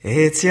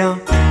It's your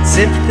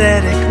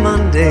Sympathetic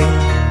Monday,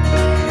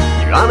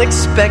 your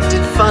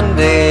unexpected fun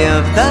day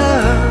of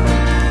the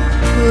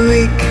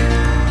week.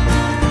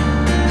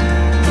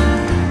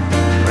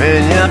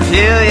 When you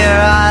peel your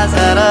eyes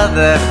out of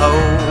their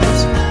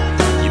holes,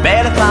 you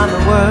barely find the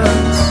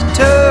words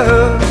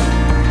to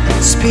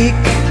speak.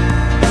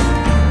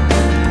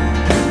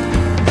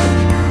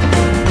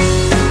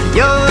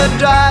 You're a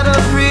dried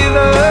up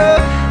river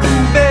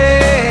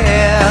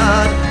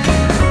bed,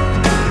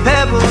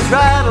 pebbles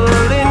rattle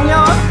in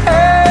your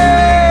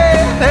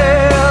head,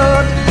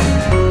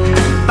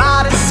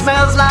 body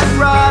smells like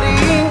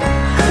rotting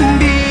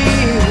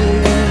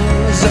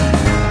bees,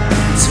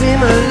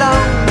 swim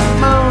along the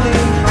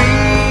morning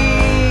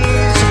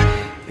breeze.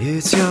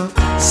 It's your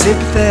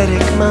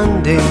Sympathetic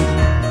Monday,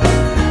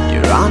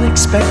 your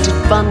unexpected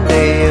fun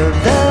day of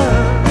the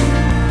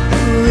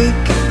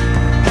week.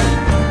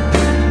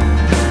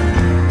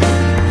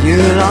 You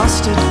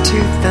lost a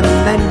tooth and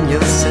then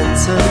your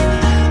sense of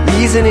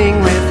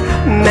reasoning with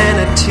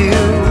Manitou.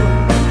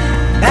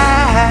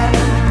 Bad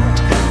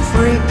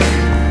freak.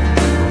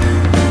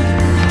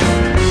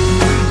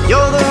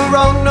 You're the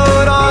wrong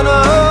note on a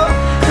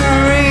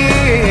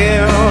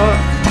reel,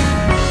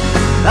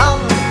 on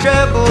the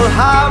treble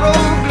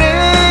hieroglyph,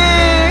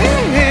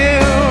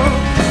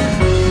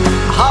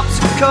 a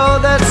harpsichord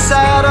that's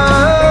sad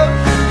of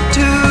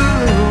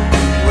tune,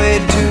 way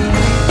too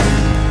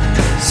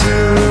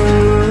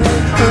soon.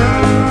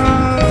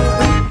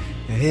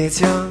 It's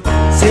your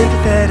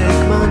Sympathetic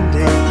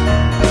Monday.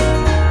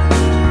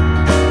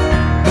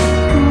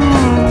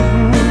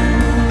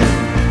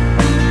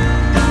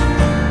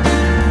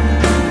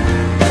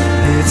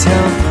 It's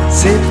your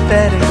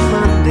Sympathetic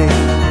Monday.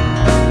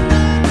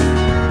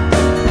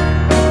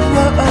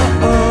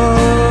 Whoa.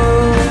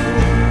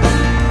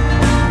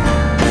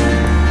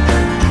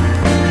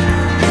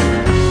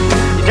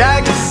 You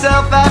drag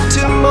yourself out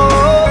to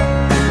Mulberry.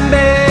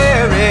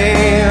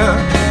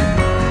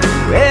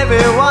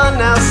 Everyone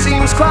now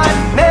seems quite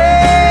merry.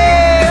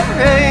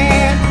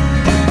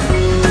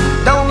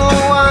 Don't know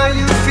why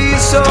you feel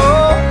so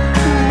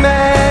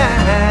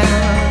mad.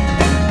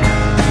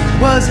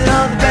 Was it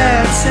all the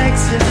bad sex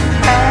you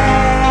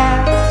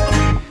had?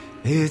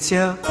 It's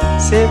your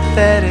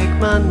Sympathetic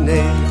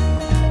Monday,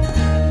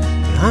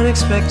 the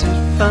unexpected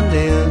fun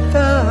day of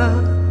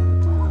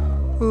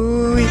the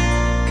week.